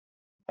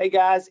Hey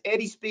guys,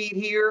 Eddie Speed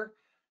here.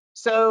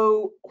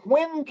 So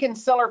when can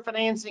seller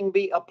financing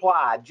be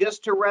applied?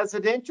 Just to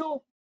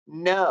residential?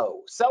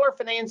 No. Seller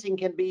financing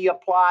can be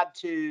applied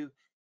to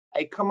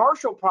a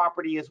commercial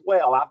property as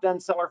well. I've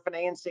done seller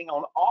financing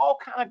on all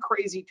kind of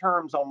crazy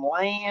terms on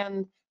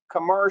land,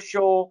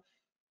 commercial,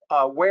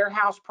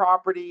 warehouse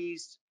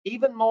properties,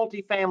 even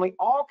multifamily,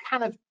 all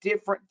kind of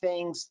different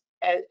things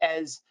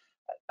as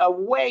a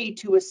way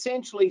to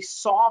essentially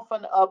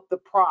soften up the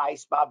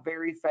price by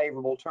very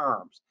favorable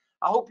terms.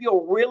 I hope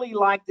you'll really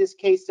like this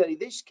case study.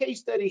 This case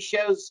study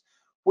shows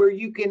where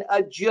you can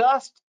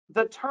adjust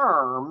the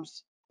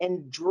terms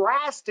and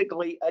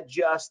drastically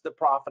adjust the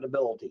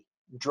profitability,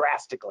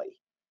 drastically.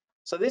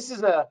 So this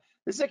is a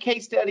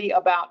case study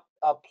about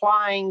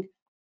applying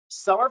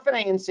seller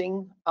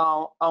financing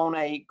on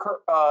a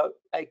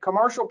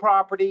commercial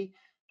property.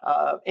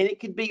 And it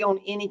could be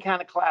on any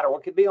kind of collateral.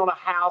 It could be on a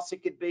house,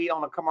 it could be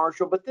on a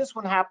commercial, but this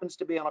one happens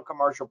to be on a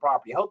commercial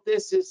property. I hope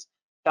this is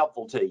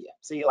helpful to you.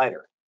 See you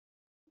later.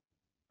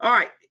 All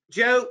right,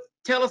 Joe,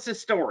 tell us a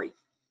story.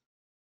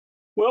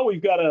 Well,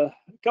 we've got a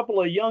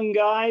couple of young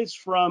guys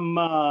from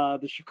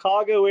the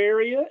Chicago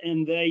area,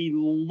 and they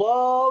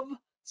love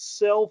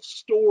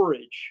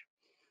self-storage.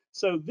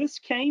 So this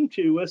came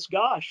to us,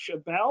 gosh,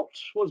 about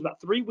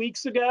 3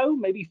 weeks ago,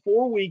 maybe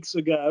 4 weeks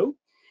ago.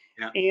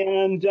 Yeah.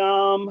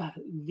 And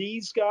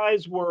these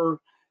guys were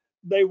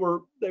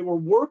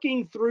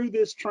working through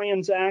this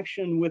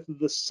transaction with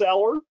the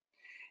seller.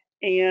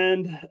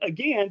 And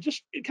again,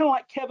 just kind of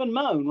like Kevin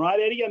Moan, right,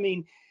 Eddie? I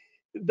mean,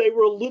 they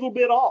were a little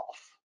bit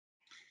off.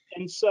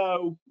 And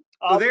so,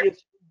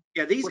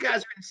 these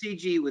guys are in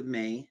CG with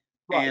me,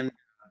 right.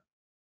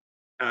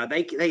 And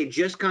they had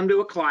just come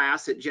to a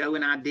class that Joe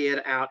and I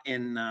did out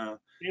in San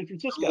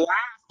Francisco. The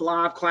last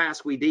live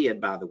class we did,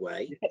 by the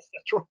way. Yes,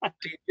 that's right.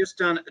 They had just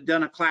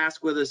done a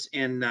class with us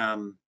in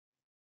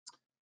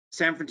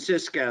San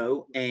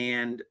Francisco,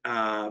 and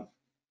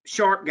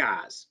sharp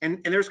guys,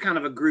 and there's kind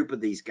of a group of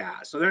these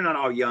guys, so they're not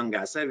all young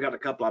guys. They've got a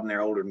couple of them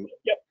there older than me.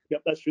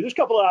 Yep, that's true. There's a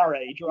couple of our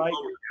age, right?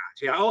 Older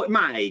guys, yeah,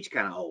 my age,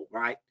 kind of old,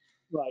 right?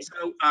 Right.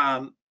 So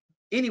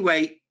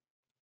anyway,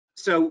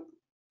 so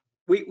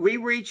we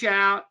reach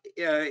out.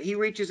 He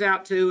reaches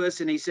out to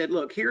us, and he said,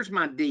 "Look, here's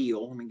my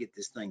deal. Let me get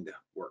this thing to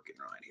working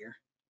right here.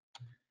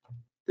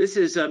 This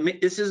is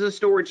a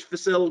storage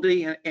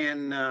facility,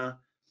 and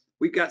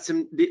we've got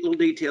some little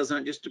details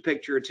on it, just a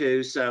picture or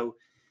two. So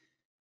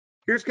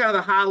here's kind of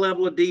the high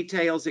level of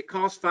details. It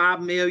costs $5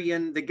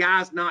 million. The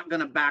guy's not going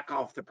to back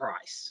off the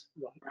price,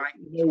 right?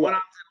 No One way.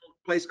 of them's in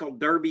a place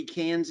called Derby,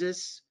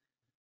 Kansas.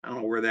 I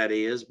don't know where that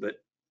is,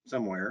 but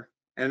somewhere.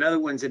 And another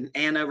one's in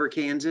Andover,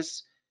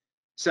 Kansas.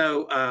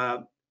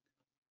 So,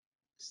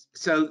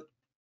 so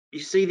you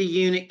see the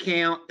unit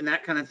count and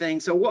that kind of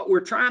thing. So what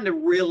we're trying to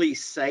really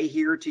say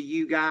here to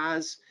you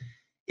guys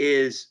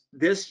is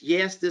this: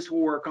 yes, this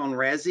will work on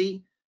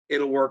resi.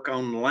 It'll work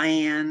on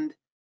land.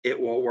 It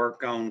will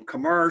work on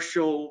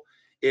commercial.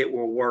 It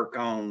will work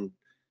on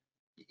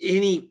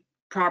any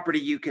property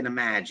you can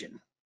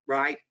imagine,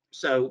 right?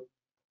 So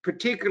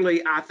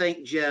particularly, I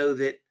think, Joe,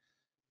 that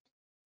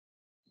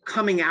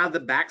coming out of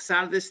the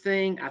backside of this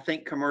thing, I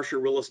think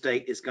commercial real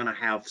estate is going to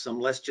have some,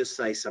 let's just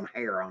say, some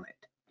hair on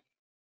it.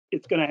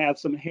 It's going to have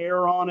some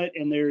hair on it,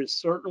 and there is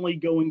certainly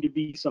going to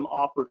be some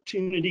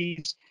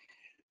opportunities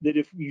that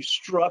if you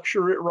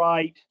structure it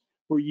right,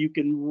 where you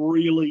can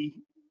really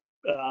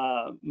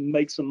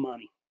make some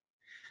money.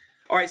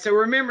 All right, so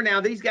remember now,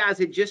 these guys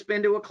had just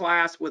been to a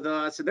class with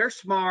us, and they're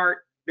smart,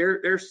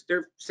 they're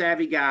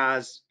savvy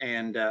guys,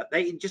 and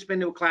they had just been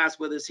to a class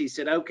with us. He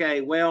said, "Okay,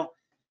 well,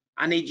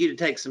 I need you to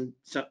take some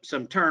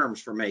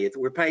terms for me. If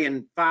we're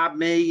paying $5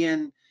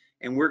 million,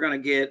 and we're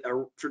going to get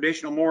a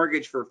traditional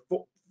mortgage for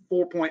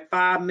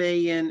 $4.5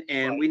 million,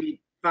 and we need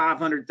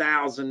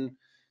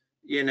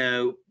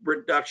 $500,000,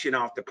 reduction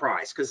off the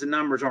price because the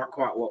numbers aren't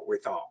quite what we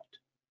thought."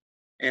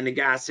 And the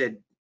guy said,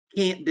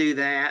 "Can't do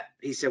that."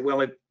 He said,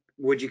 "Well,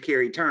 would you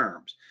carry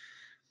terms?"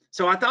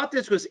 So I thought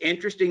this was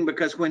interesting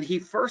because when he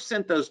first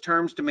sent those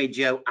terms to me,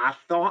 Joe, I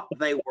thought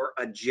they were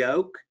a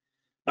joke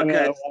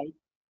because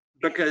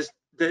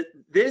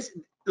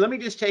let me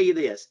just tell you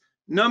this.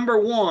 Number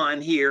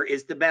one here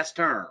is the best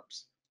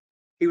terms.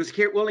 He was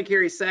willing to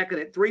carry second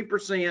at 3%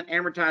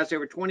 amortized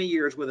over 20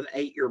 years with an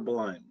 8-year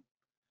balloon.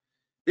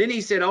 Then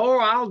he said, "Oh,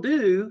 I'll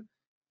do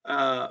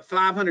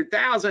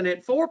 $500,000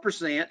 at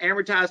 4%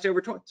 amortized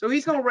over 20." So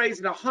he's going to raise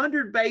it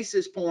 100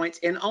 basis points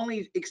and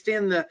only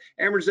extend the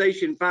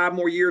amortization 5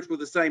 more years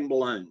with the same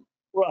balloon.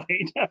 Right.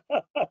 So,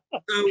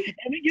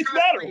 and it gets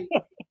better.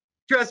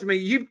 Trust me,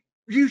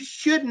 you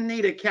shouldn't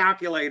need a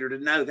calculator to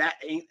know that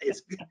ain't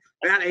as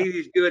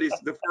good as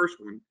the first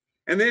one.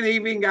 And then he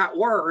even got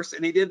worse,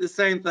 and he did the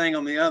same thing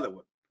on the other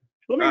one.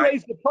 Let me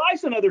raise the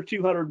price another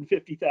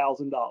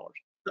 $250,000.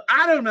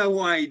 I don't know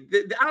why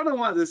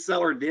the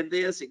seller did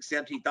this,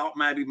 except he thought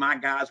maybe my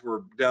guys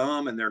were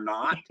dumb, and they're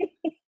not.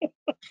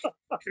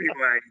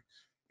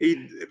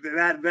 Anyway,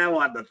 that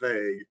wasn't the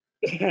thing.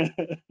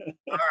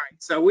 All right,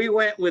 so we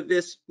went with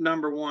this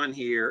number one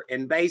here,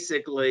 and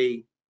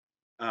basically,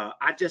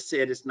 I just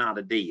said it's not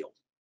a deal.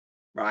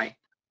 right?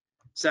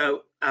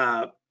 So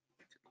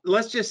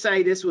let's just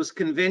say this was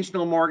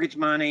conventional mortgage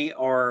money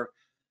or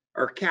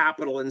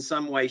capital in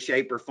some way,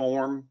 shape, or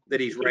form that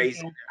he's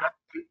raising.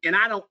 And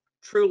I don't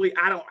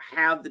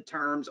have the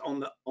terms on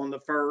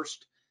the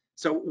first.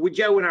 So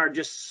Joe and I are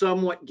just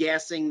somewhat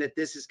guessing that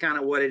this is kind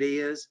of what it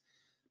is.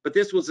 But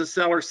this was a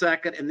seller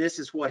second, and this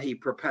is what he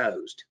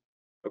proposed.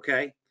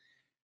 Okay.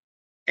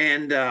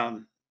 And by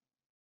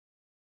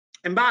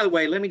the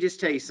way, let me just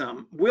tell you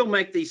something. We'll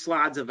make these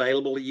slides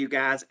available to you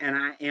guys, and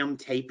I am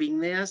taping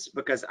this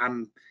because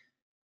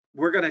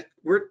we're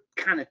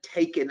kind of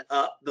taking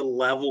up the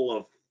level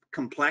of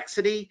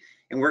complexity,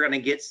 and we're going to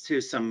get to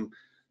some,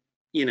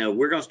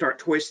 we're going to start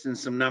twisting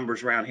some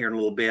numbers around here in a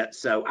little bit.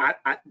 So I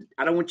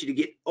don't want you to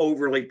get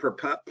overly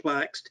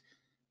perplexed.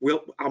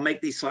 I'll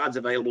make these slides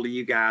available to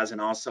you guys, and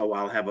also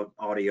I'll have an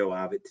audio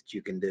of it that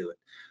you can do it.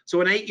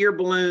 So an 8-year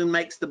balloon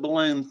makes the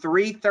balloon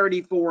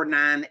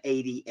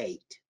 $334,988.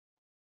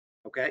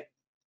 Okay.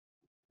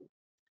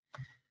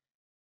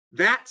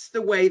 That's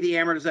the way the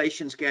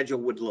amortization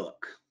schedule would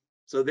look.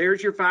 So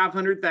there's your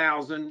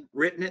 500,000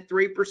 written at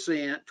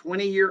 3%,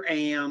 20-year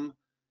AM,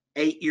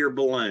 8-year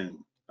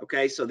balloon.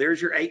 Okay, so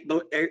there's your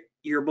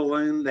 8-year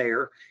balloon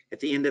there at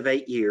the end of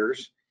 8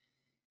 years.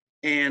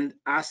 And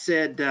I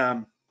said,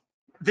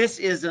 this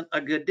isn't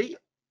a good deal.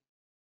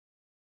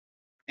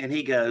 And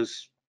he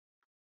goes,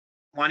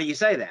 why do you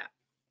say that?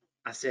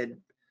 I said,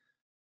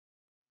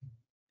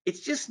 it's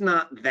just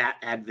not that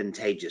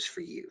advantageous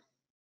for you.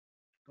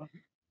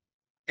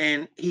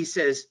 And he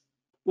says,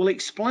 well,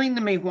 explain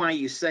to me why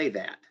you say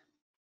that.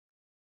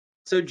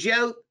 So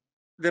Joe,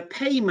 the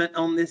payment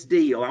on this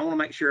deal, I want to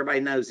make sure everybody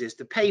knows this,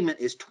 the payment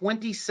is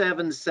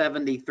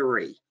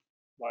 $27.73.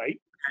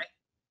 Right.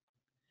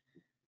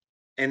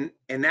 And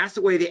that's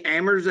the way the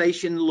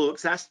amortization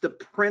looks. That's the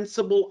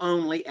principal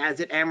only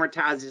as it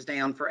amortizes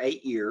down for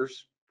 8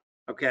 years.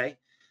 Okay.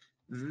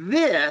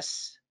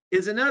 This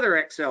is another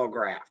Excel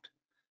graph.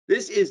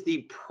 This is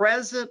the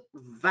present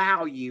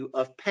value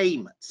of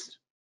payments.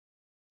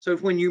 So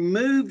when you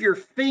move your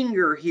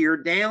finger here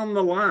down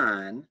the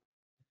line,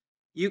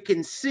 you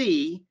can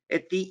see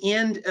at the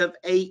end of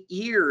 8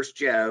 years,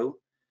 Joe,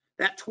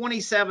 that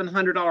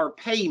 $2,700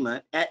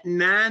 payment at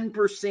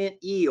 9%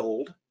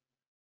 yield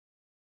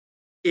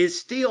is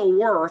still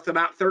worth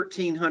about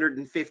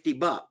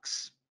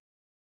 $1,350.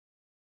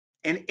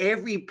 And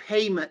every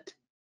payment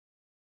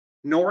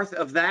north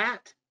of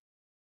that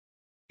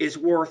is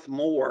worth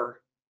more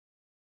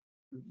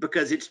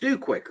because it's due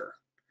quicker.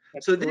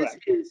 That's so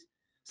correct.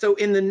 So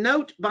in the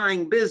note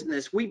buying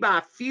business, we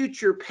buy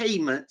future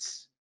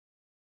payments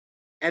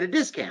at a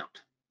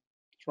discount.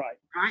 That's right.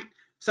 Right?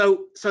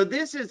 So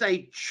this is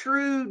a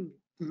true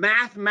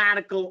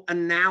mathematical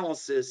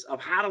analysis of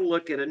how to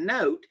look at a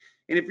note.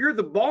 And if you're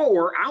the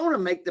borrower, I want to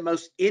make the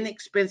most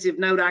inexpensive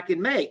note I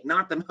can make,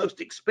 not the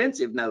most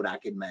expensive note I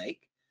can make.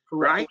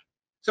 Correct. Right?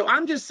 So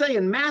I'm just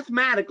saying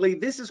mathematically,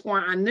 this is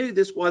why I knew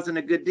this wasn't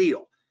a good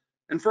deal.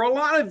 And for a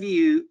lot of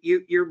you,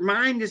 your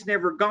mind has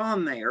never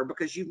gone there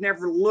because you've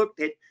never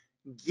looked at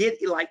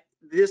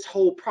this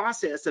whole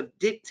process of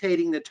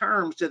dictating the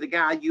terms to the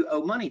guy you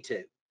owe money to.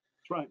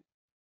 That's right.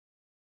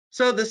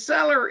 So the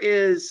seller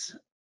is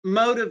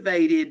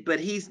motivated, but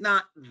he's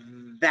not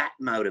that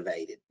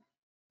motivated.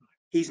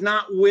 He's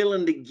not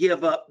willing to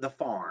give up the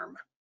farm.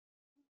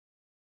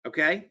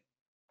 Okay?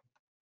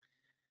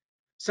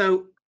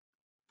 So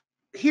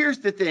here's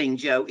the thing,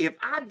 Joe. If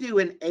I do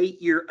an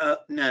 8-year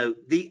note,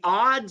 the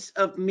odds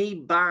of me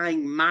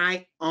buying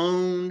my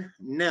own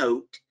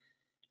note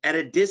at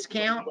a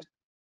discount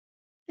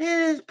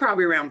is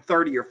probably around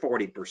 30 or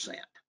 40%.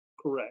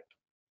 Correct.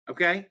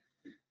 Okay?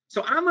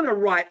 So I'm going to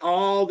write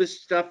all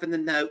this stuff in the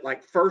note,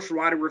 like first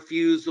right of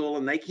refusal,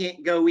 and they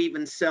can't go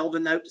even sell the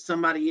note to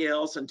somebody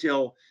else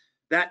until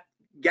that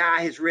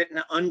guy has written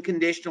an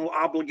unconditional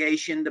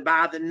obligation to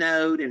buy the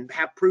note and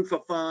have proof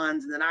of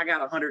funds, and then I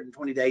got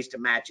 120 days to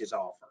match his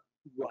offer.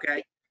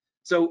 Okay.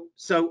 So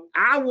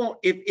I want,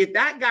 if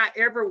that guy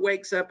ever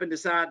wakes up and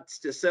decides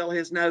to sell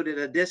his note at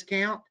a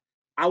discount,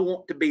 I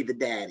want to be the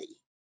daddy.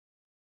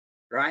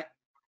 Right?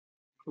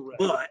 Correct.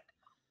 But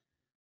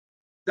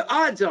the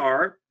odds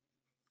are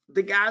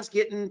the guy's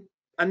getting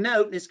a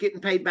note and it's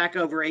getting paid back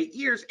over 8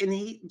 years, and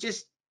he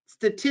just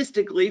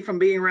statistically, from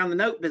being around the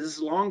note business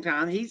a long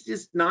time, he's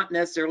just not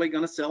necessarily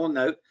going to sell a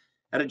note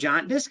at a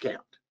giant discount.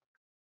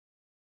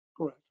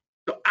 Correct.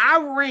 So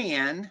I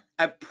ran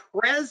a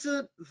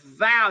present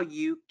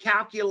value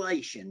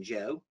calculation,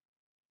 Joe,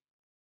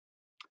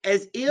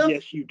 as if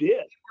yes, you did. we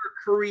were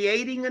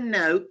creating a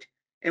note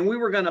and we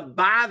were going to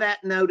buy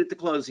that note at the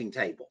closing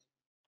table.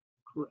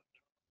 Correct.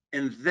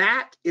 And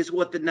that is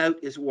what the note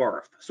is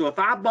worth. So if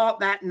I bought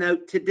that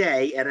note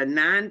today at a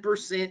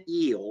 9%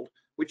 yield,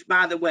 which,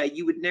 by the way,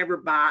 you would never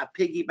buy a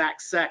piggyback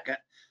second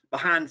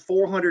behind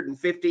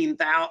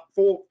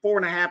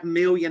 $4.5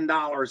 million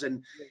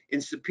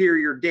in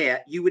superior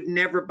debt, you would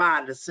never buy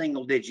it at a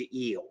single-digit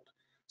yield.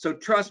 So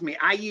trust me,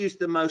 I used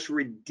the most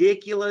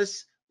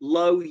ridiculous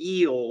low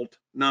yield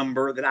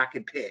number that I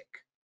could pick.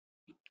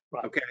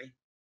 Right. Okay.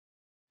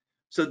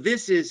 So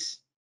this is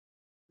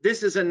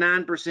this is a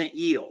 9%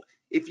 yield.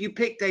 If you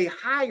picked a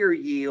higher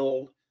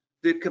yield,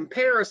 the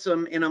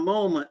comparison in a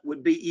moment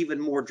would be even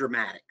more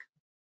dramatic.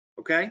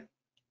 Okay.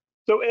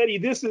 So Eddie,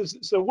 this is,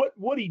 so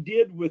what he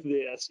did with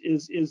this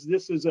is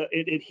this is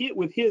it hit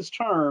with his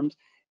terms.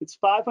 It's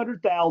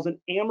 500,000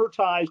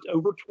 amortized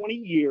over 20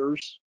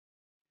 years.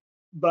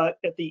 But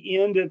at the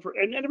end of,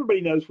 and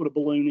everybody knows what a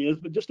balloon is,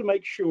 but just to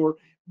make sure,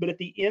 but at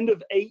the end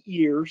of 8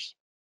 years,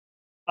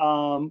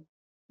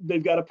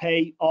 they've got to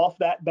pay off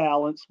that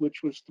balance,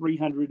 which was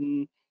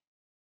 $352,000.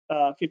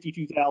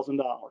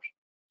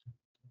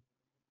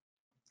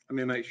 Let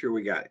me make sure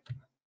we got it.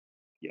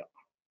 Yeah.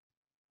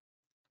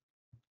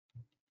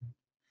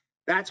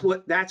 That's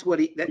what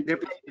the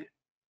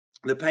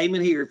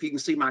payment here, if you can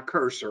see my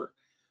cursor,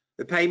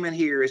 the payment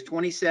here is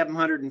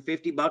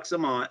 $2,750 a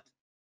month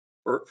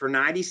for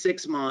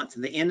 96 months.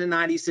 And the end of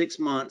 96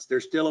 months,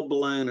 there's still a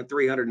balloon of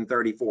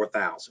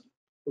 334,000.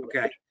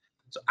 Okay.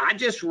 So I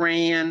just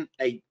ran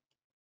a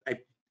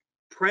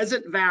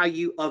present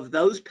value of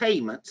those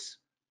payments.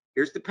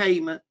 Here's the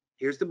payment,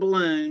 here's the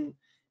balloon.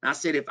 And I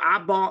said, if I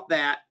bought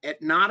that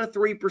at not a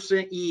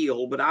 3%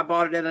 yield, but I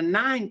bought it at a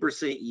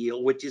 9%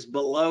 yield, which is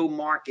below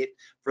market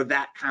for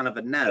that kind of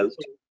a note,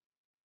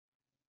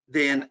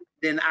 then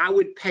I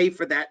would pay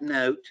for that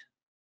note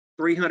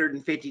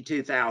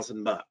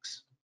 $352,000,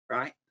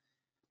 right?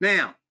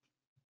 Now,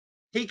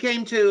 he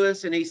came to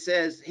us and he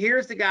says,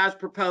 here's the guy's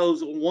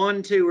proposal,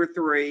 1, 2, or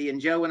 3. And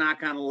Joe and I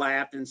kind of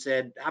laughed and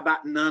said, how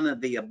about none of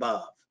the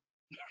above?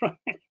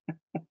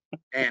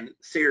 And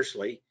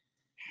seriously.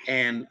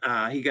 And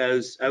he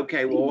goes,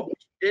 okay, well, what would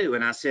you do?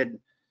 And I said,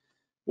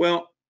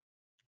 well,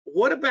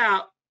 what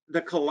about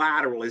the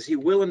collateral? Is he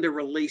willing to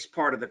release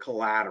part of the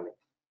collateral?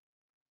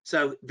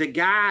 So the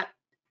guy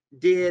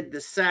did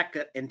the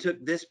second and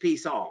took this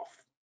piece off.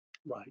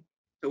 Right.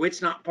 So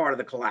it's not part of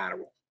the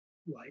collateral.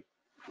 Right.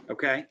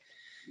 Okay.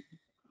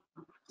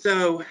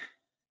 So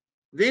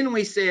then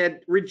we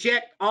said,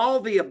 reject all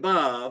the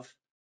above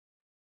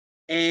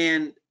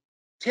and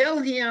tell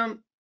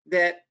him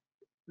that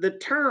the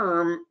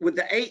term with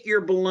the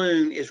 8-year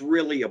balloon is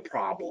really a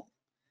problem.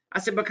 I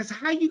said, because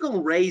how are you going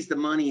to raise the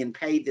money and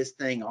pay this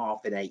thing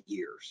off in 8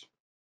 years?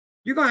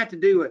 You're going to have to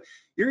do it.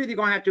 You're either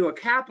going to have to do a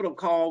capital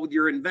call with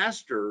your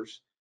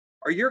investors,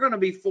 or you're going to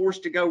be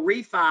forced to go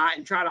refi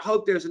and try to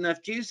hope there's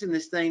enough juice in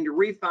this thing to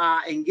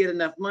refi and get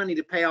enough money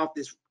to pay off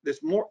this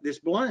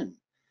balloon.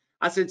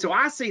 I said, so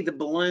I see the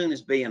balloon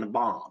as being a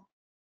bomb.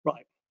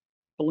 Right.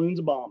 Balloon's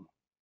a bomb.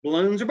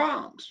 Balloons are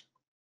bombs,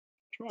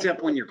 Right.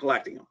 except when you're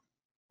collecting them.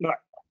 Right.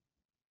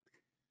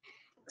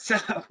 So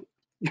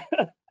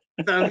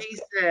he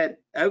said,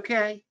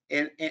 okay.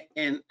 And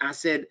I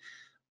said,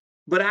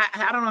 but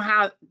I don't know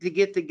how to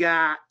get the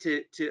guy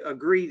to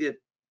agree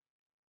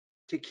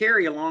to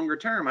carry a longer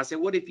term. I said,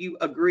 what if you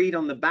agreed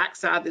on the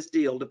backside of this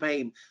deal to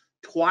pay him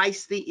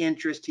twice the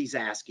interest he's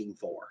asking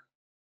for?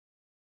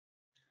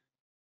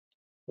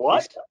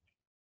 What?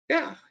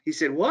 Yeah. He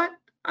said, what?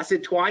 I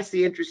said, twice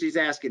the interest he's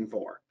asking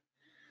for.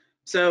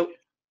 So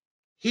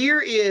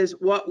here is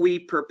what we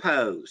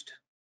proposed.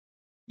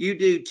 You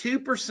do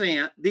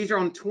 2%. These are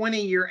on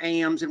 20-year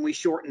AMs, and we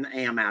shorten the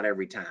AM out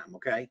every time,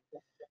 okay?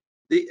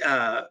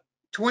 The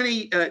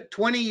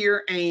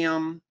 20-year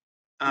AM,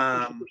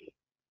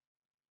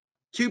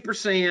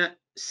 2%,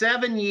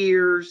 7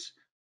 years,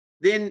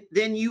 then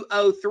you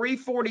owe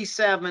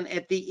 $347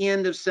 at the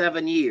end of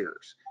 7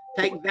 years.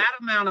 Take that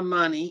amount of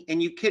money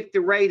and you kick the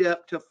rate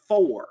up to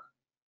 4,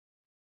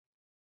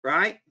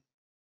 right?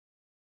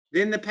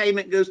 Then the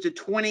payment goes to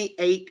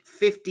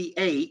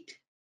 $2,858.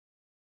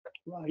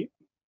 Right.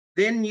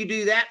 Then you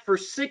do that for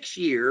 6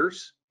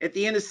 years. At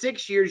the end of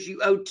 6 years,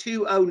 you owe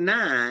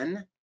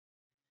 $209.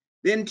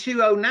 Then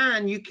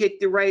 $209, you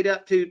kick the rate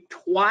up to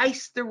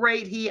twice the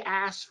rate he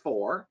asked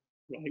for.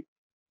 Right.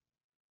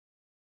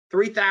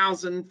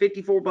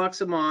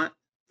 $3,054 a month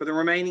for the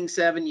remaining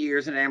 7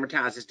 years, and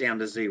amortizes down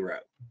to 0.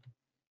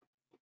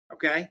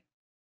 Okay.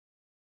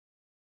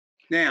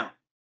 Now,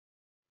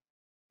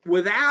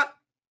 without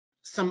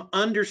some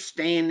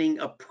understanding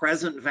of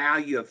present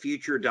value of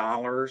future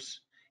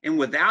dollars, and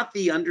without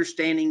the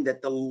understanding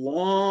that the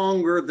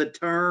longer the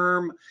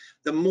term,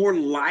 the more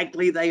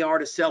likely they are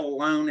to sell a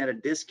loan at a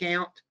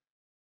discount,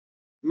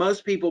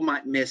 most people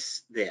might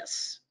miss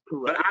this.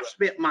 Correct. But I've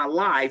spent my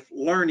life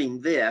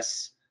learning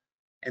this,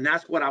 and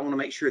that's what I want to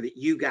make sure that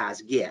you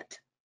guys get,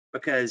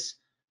 because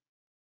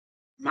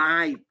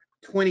my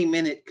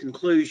 20-minute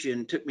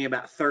conclusion took me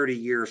about 30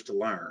 years to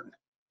learn.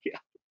 Yeah.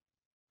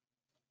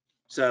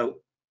 So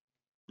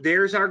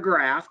there's our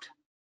graph,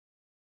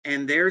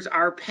 and there's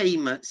our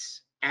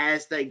payments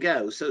as they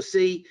go. So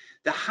see,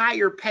 the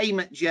higher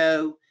payment,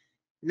 Joe,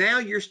 now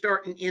you're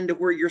starting into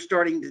where you're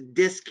starting to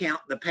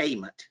discount the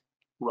payment,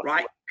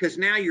 right? Because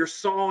now you're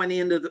sawing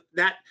into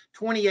that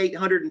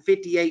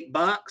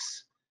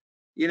 $2,858.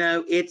 You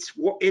know, it's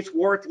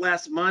worth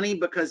less money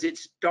because it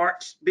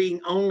starts being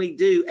only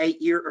due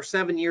 8 years or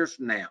 7 years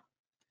from now.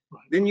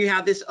 Right. Then you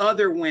have this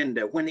other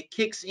window when it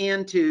kicks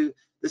into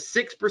the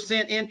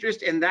 6%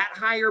 interest and that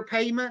higher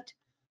payment.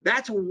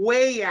 That's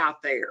way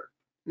out there.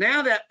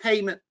 Now that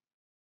payment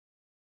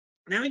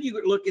Now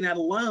you're looking at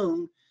a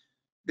loan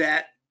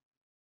that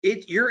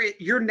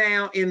you're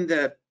now in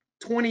the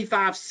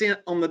 25 cent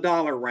on the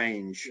dollar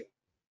range.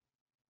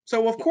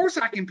 So of course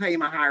I can pay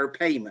my higher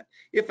payment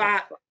if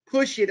I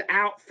push it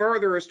out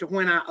further as to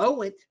when I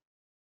owe it.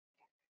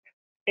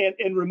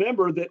 And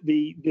remember that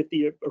the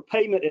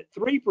payment at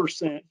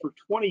 3% for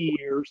 20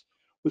 years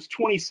was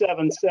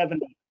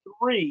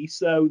 $27.73.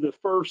 So the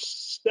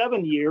first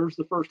 7 years,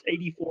 the first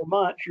 84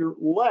 months, you're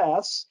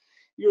less.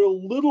 You're a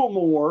little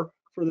more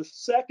for the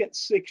second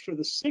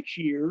 6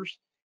 years,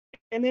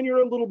 and then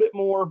you're a little bit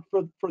more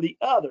for the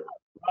other,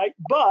 right?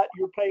 But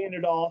you're paying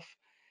it off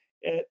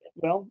at,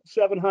 well,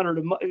 $700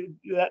 a month.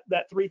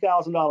 That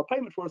 $3,000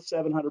 payment's worth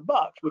 $700,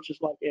 which is,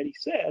 like Eddie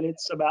said,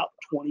 it's about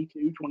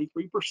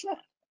 22-23%.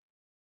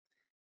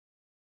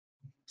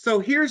 So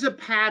here's a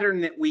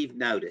pattern that we've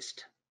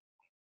noticed.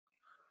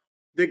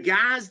 The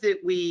guys that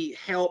we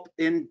help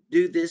and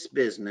do this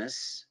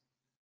business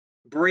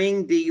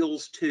bring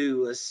deals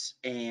to us,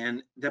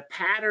 and the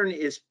pattern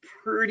is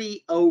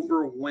pretty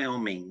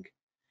overwhelming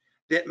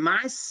that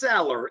my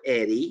seller,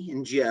 Eddie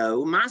and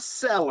Joe, my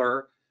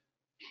seller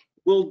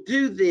will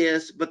do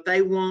this, but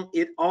they want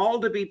it all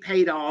to be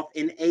paid off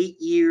in 8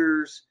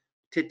 years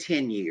to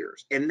 10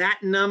 years. And that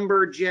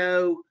number,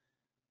 Joe,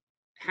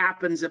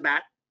 happens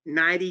about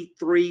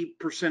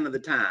 93% of the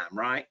time,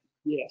 right?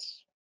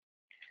 Yes.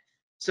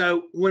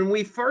 So when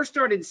we first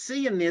started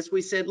seeing this,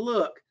 we said,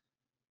 look,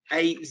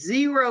 a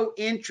 0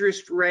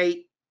 interest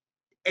rate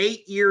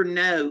 8-year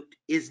note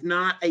is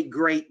not a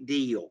great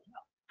deal.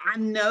 I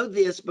know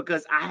this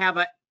because I have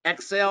an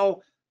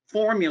Excel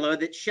formula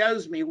that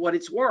shows me what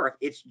it's worth.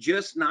 It's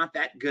just not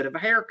that good of a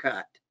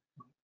haircut.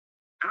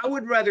 I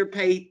would rather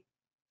pay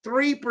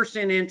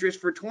 3% interest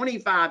for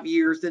 25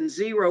 years than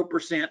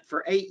 0%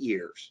 for 8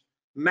 years.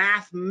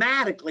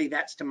 Mathematically,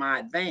 that's to my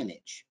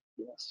advantage.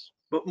 Yes.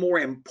 But more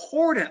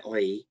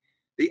importantly,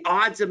 the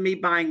odds of me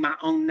buying my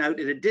own note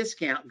at a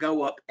discount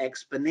go up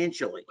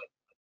exponentially.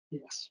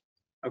 Yes.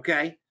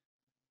 Okay.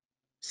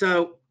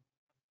 So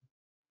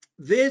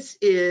this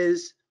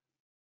is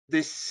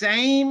the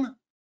same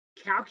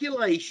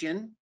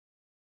calculation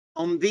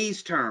on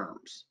these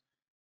terms.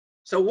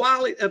 So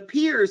while it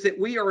appears that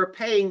we are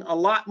paying a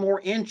lot more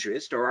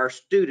interest, or our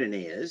student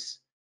is,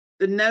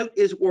 the note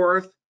is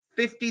worth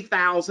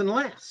 $50,000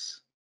 less.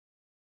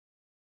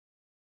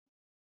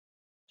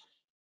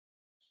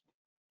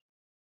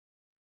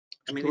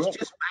 I mean, Correct. it's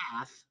just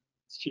math.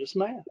 It's just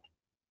math.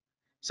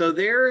 So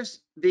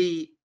there's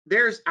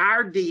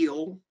our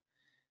deal,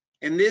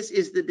 and this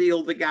is the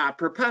deal the guy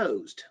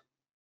proposed.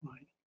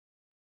 Right.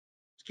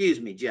 Excuse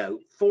me,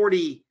 Joe.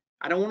 40.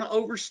 I don't want to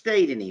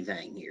overstate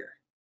anything here.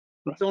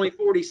 Right. It's only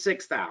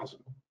 46,000.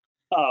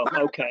 Oh,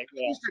 okay.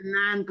 It's a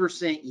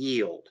 9%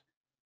 yield.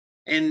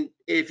 And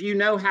if you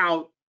know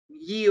how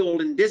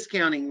yield and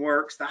discounting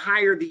works, the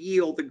higher the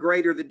yield, the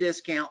greater the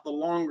discount, the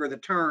longer the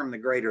term, the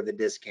greater the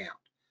discount.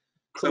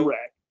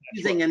 Correct. So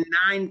using a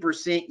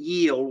 9%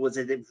 yield was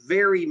a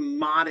very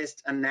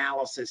modest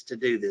analysis to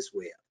do this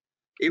with.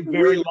 It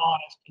Very really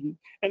modest.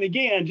 And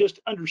again, just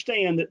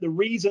understand that the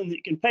reason that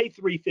you can pay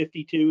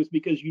 $352 is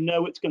because you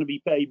know it's going to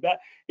be paid back.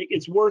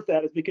 It's worth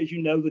that is because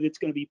you know that it's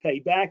going to be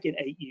paid back in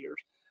 8 years.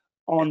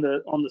 On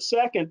the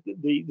second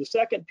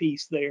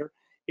piece there,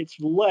 it's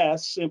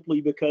less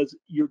simply because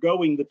you're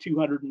going the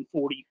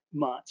 240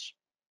 months.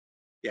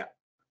 Yeah.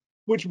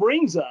 Which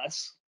brings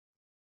us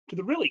to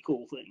the really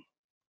cool thing.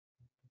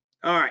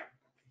 All right.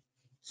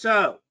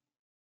 So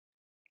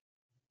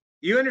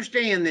you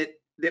understand that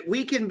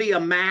we can be a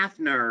math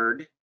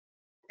nerd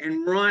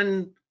and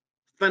run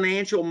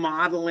financial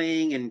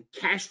modeling and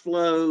cash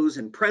flows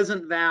and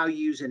present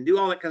values and do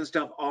all that kind of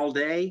stuff all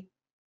day.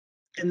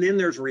 And then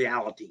there's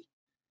reality.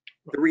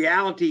 The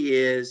reality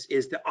is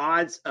the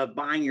odds of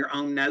buying your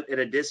own note at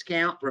a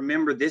discount.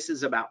 Remember, this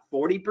is about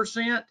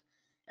 40%,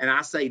 and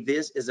I say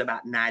this is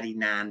about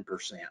 99%.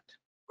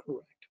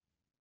 Correct.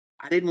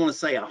 I didn't want to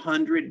say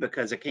 100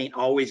 because I can't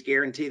always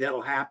guarantee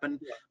that'll happen,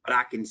 yeah, but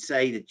I can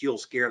say that you'll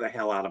scare the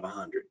hell out of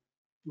 100.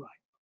 Right.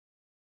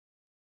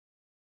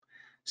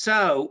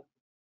 So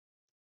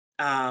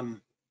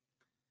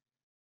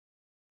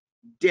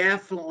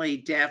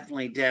definitely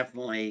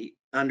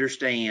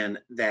understand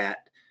that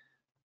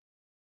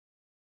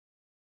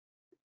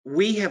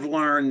we have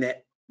learned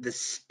that the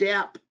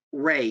step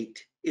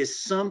rate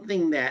is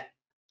something that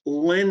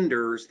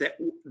lenders, that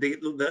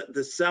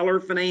the seller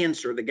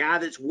financer, the guy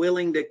that's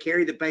willing to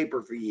carry the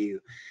paper for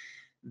you,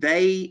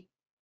 this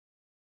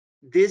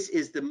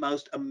is the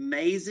most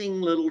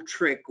amazing little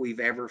trick we've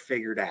ever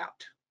figured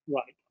out.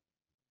 Right.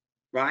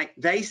 Right?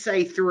 They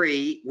say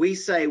 3, we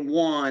say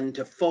 1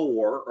 to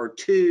 4 or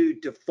 2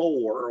 to 4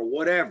 or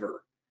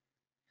whatever.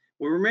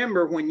 Well,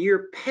 remember, when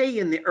you're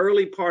paying the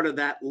early part of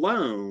that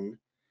loan,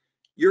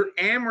 you're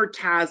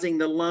amortizing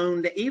the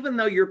loan, that even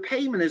though your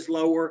payment is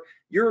lower,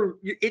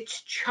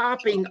 it's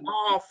chopping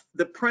off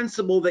the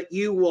principal that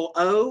you will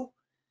owe.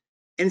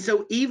 And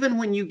so even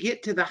when you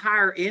get to the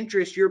higher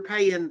interest, you're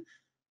paying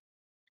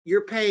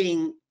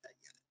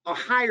a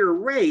higher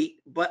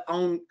rate, but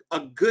on a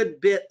good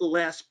bit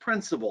less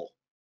principal.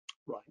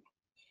 Right.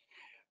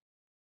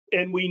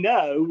 And we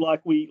know,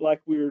 like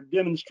we're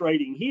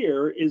demonstrating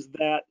here, is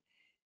that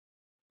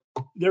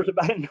there's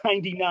about a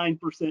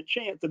 99%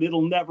 chance that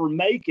it'll never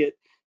make it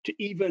to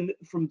even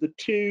from the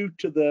 2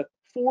 to the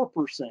 4%,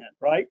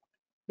 right?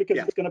 Because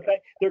Yeah. it's going to pay.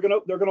 They're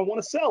going to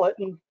want to sell it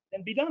and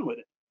be done with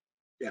it.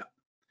 Yeah.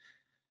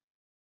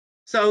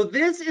 So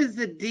this is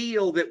the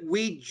deal that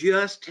we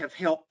just have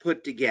helped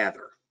put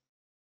together.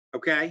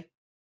 Okay.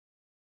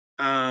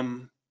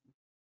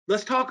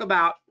 Let's talk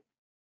about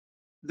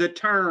the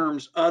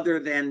terms other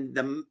than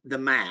the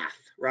math,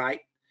 right?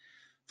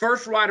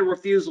 First right of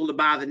refusal to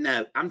buy the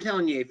note. I'm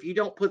telling you, if you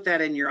don't put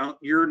that in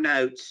your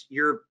notes,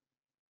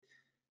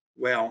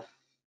 well,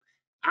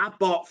 I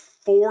bought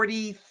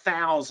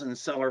 40,000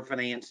 seller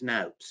finance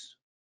notes.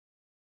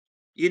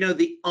 You know,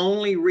 the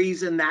only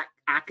reason that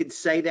I could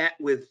say that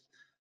with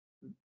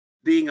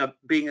being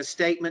a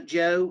statement,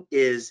 Joe,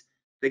 is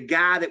the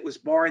guy that was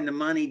borrowing the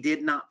money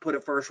did not put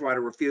a first right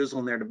of refusal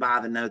in there to buy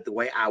the note the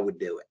way I would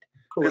do it.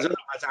 Because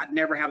otherwise I'd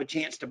never have a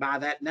chance to buy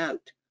that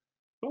note.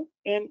 Well,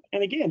 and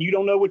again, you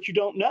don't know what you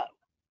don't know.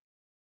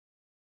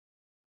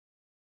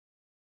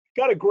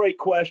 Got a great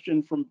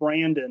question from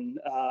Brandon,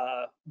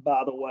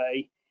 by the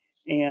way,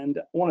 and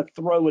I want to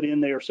throw it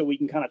in there so we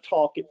can kind of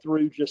talk it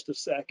through just a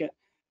second.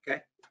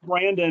 Okay.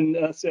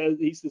 Brandon says,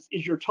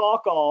 is your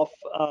talk off,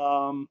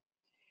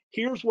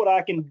 here's what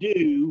I can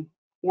do,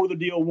 or the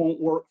deal won't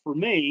work for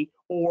me,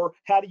 or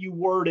how do you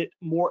word it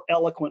more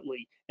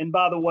eloquently? And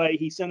by the way,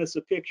 he sent us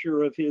a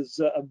picture of his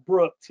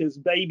Brooks, his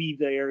baby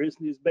there, his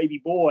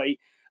baby boy,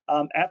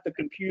 at the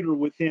computer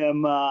with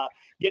him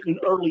getting an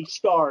early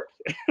start.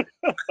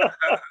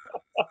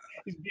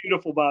 He's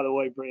beautiful, by the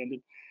way,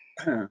 Brandon.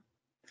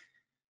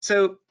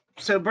 So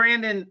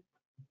Brandon,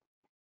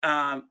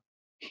 and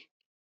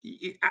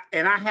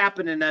I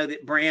happen to know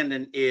that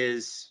Brandon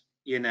is,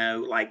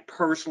 like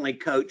personally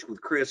coached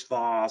with Chris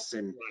Voss,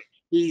 and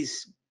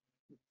he's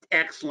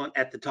excellent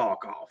at the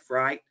talk off,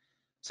 right?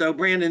 So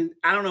Brandon,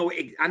 I don't know,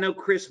 I know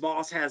Chris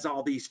Voss has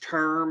all these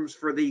terms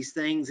for these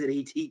things that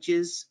he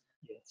teaches.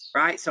 Yes.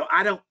 Right. So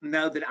I don't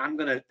know that I'm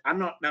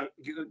not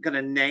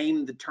gonna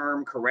name the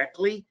term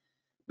correctly,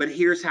 but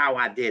here's how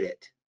I did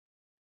it.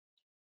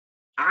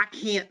 I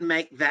can't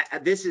make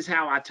that. This is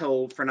how I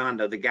told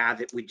Fernando, the guy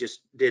that we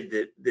just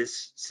did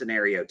this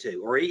scenario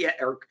to,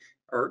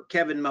 or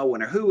Kevin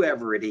Moen, or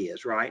whoever it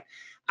is, right?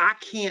 I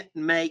can't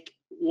make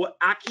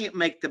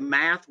the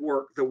math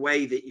work the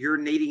way that you're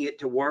needing it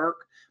to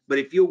work. But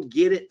if you'll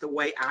get it the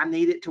way I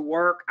need it to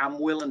work, I'm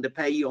willing to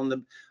pay you on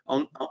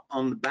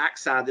the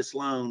backside of this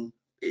loan,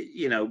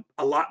 a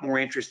lot more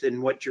interest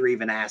than what you're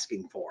even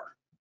asking for.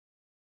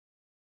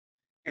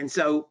 And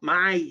so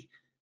my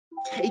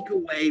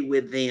takeaway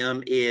with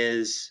them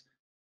is,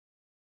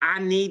 I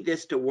need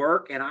this to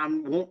work, and I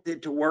want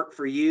it to work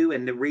for you.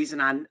 And the reason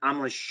I'm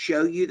going to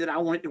show you that I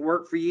want it to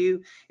work for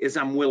you is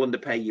I'm willing to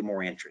pay you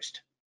more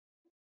interest.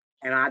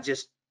 And I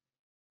just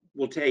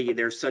will tell you,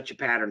 there's such a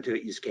pattern to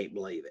it, you just can't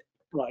believe it.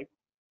 Right.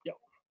 Yep.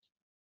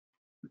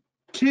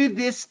 To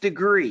this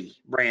degree,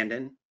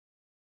 Brandon,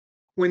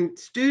 when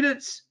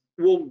students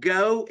will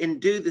go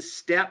and do the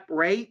step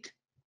rate,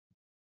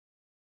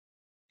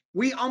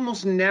 we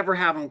almost never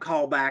have them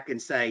call back and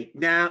say,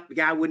 "Nah, the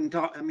guy wouldn't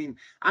talk." I mean,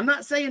 I'm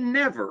not saying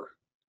never,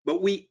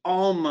 but we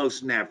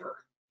almost never,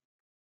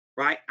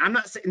 right? I'm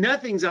not saying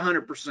nothing's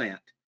 100%,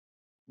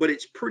 but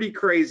it's pretty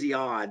crazy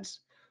odds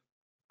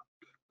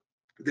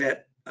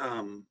that,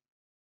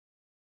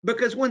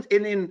 because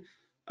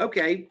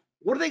okay,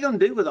 what are they going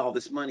to do with all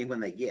this money when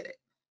they get it?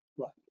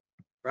 Right.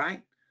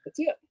 Right? That's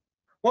it.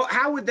 Well,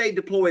 how would they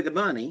deploy the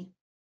money?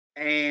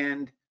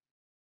 And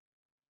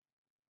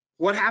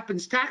what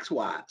happens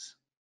tax-wise?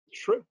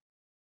 True.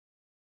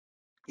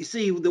 You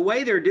see, the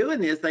way they're doing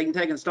this, they can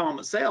take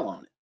installment sale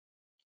on it.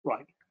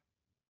 Right.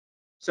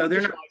 So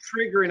they're not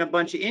triggering a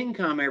bunch of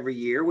income every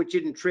year, which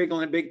isn't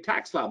triggering a big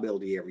tax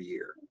liability every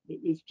year.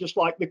 It's just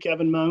like the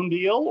Kevin Moen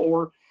deal,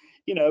 or,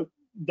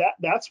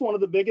 that's one of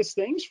the biggest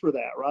things for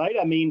that, right?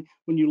 I mean,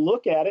 when you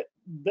look at it,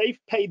 they've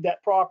paid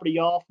that property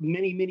off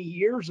many, many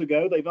years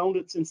ago. They've owned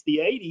it since the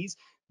 80s.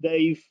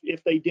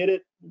 If they did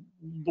it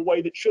the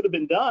way that should have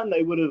been done,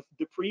 they would have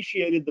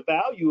depreciated the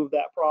value of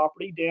that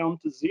property down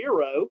to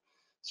zero.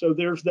 So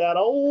there's that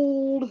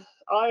old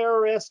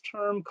IRS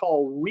term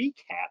called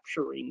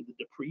recapturing the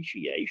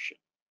depreciation.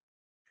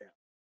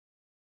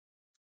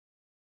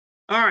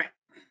 All right.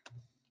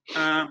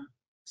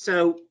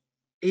 So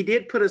he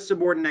did put a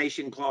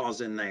subordination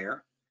clause in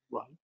there.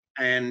 Right.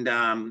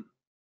 And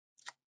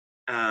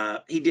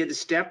he did a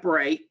step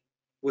rate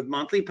with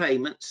monthly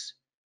payments.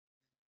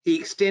 He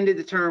extended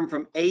the term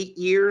from 8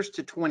 years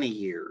to 20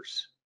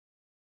 years.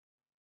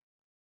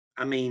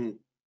 I mean,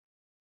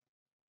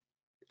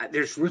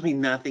 there's really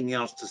nothing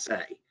else to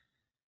say.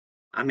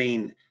 I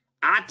mean,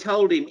 I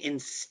told him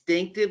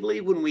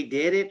instinctively when we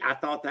did it, I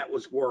thought that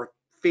was worth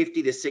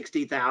 50 to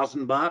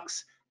 60,000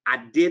 bucks. I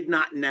did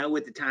not know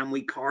at the time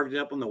we carved it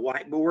up on the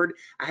whiteboard.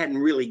 I hadn't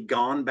really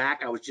gone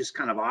back. I was just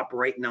kind of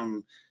operating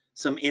on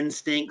some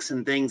instincts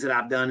and things that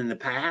I've done in the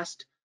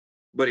past,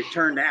 but it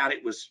turned out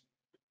it was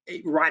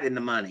right in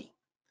the money.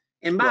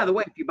 And by Right. the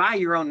way, if you buy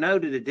your own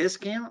note at a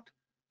discount,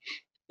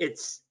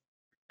 it's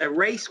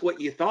erase what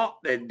you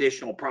thought the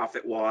additional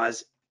profit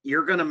was.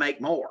 You're going to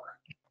make more,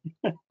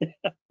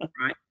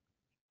 right?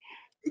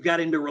 He got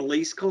into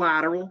release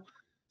collateral.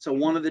 So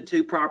one of the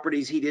two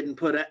properties he didn't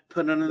put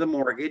under the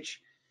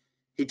mortgage.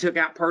 He took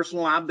out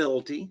personal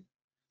liability.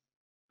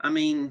 I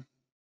mean,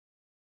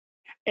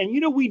 And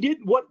you know, we did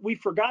what we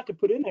forgot to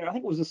put in there. I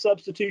think it was a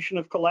substitution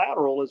of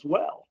collateral as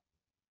well.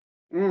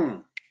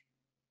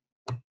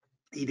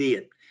 He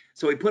did.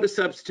 So he put a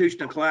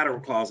substitution of collateral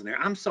clause in there.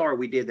 I'm sorry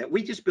we did that.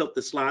 We just built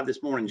the slide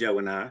this morning, Joe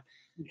and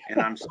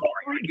I'm sorry.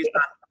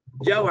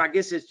 Joe, I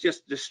guess it's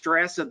just the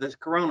stress of the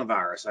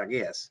coronavirus, I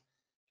guess.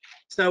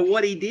 So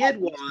what he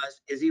did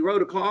is he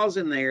wrote a clause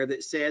in there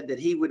that said that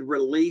he would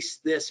release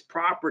this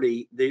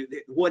property,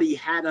 what he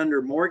had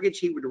under mortgage,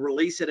 he would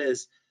release it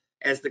as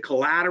the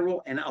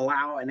collateral and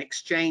allow an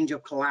exchange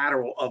of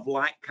collateral of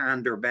like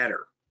kind or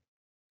better.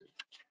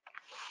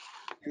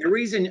 And the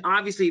reason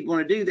obviously you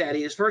want to do that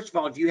is, first of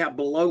all, if you have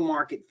below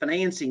market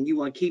financing, you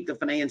want to keep the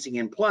financing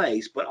in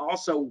place, but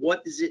also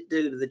what does it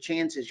do to the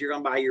chances you're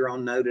going to buy your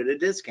own note at a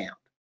discount?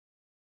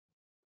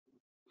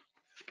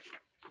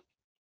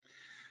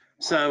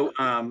 So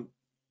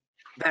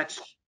that's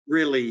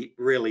really,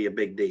 really a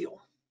big deal.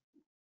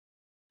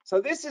 So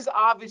this is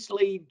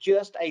obviously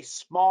just a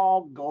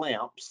small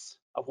glimpse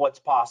of what's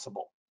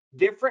possible.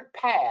 Different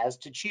paths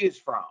to choose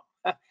from.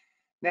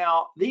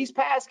 Now, these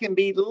paths can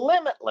be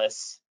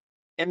limitless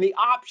in the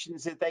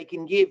options that they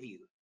can give you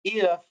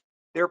if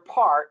they're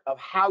part of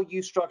how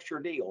you structure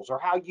deals or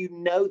how you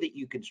know that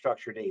you can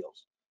structure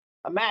deals.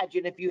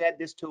 Imagine if you had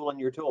this tool in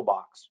your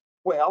toolbox.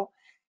 Well,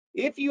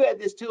 if you had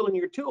this tool in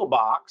your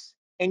toolbox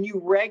and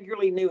you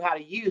regularly knew how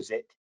to use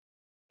it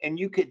and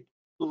you could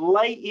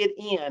lay it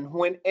in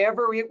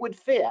whenever it would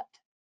fit,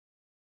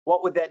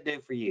 what would that do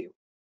for you?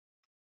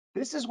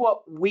 This is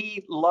what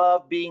we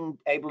love being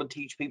able to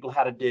teach people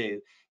how to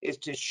do, is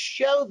to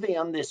show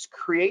them this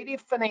creative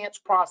finance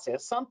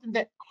process, something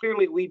that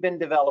clearly we've been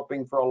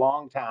developing for a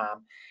long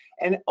time,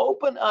 and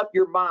open up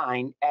your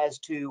mind as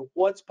to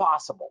what's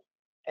possible.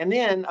 And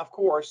then, of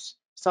course,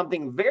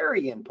 something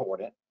very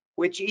important,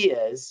 which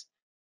is,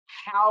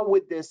 how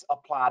would this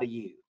apply to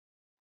you?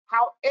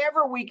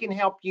 However we can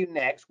help you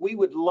next, we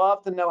would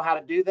love to know how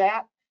to do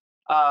that.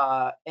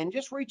 And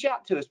just reach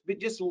out to us, but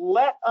just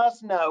let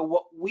us know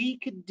what we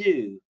could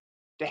do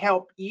to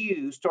help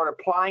you start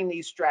applying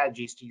these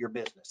strategies to your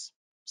business.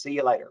 See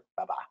you later.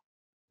 Bye-bye.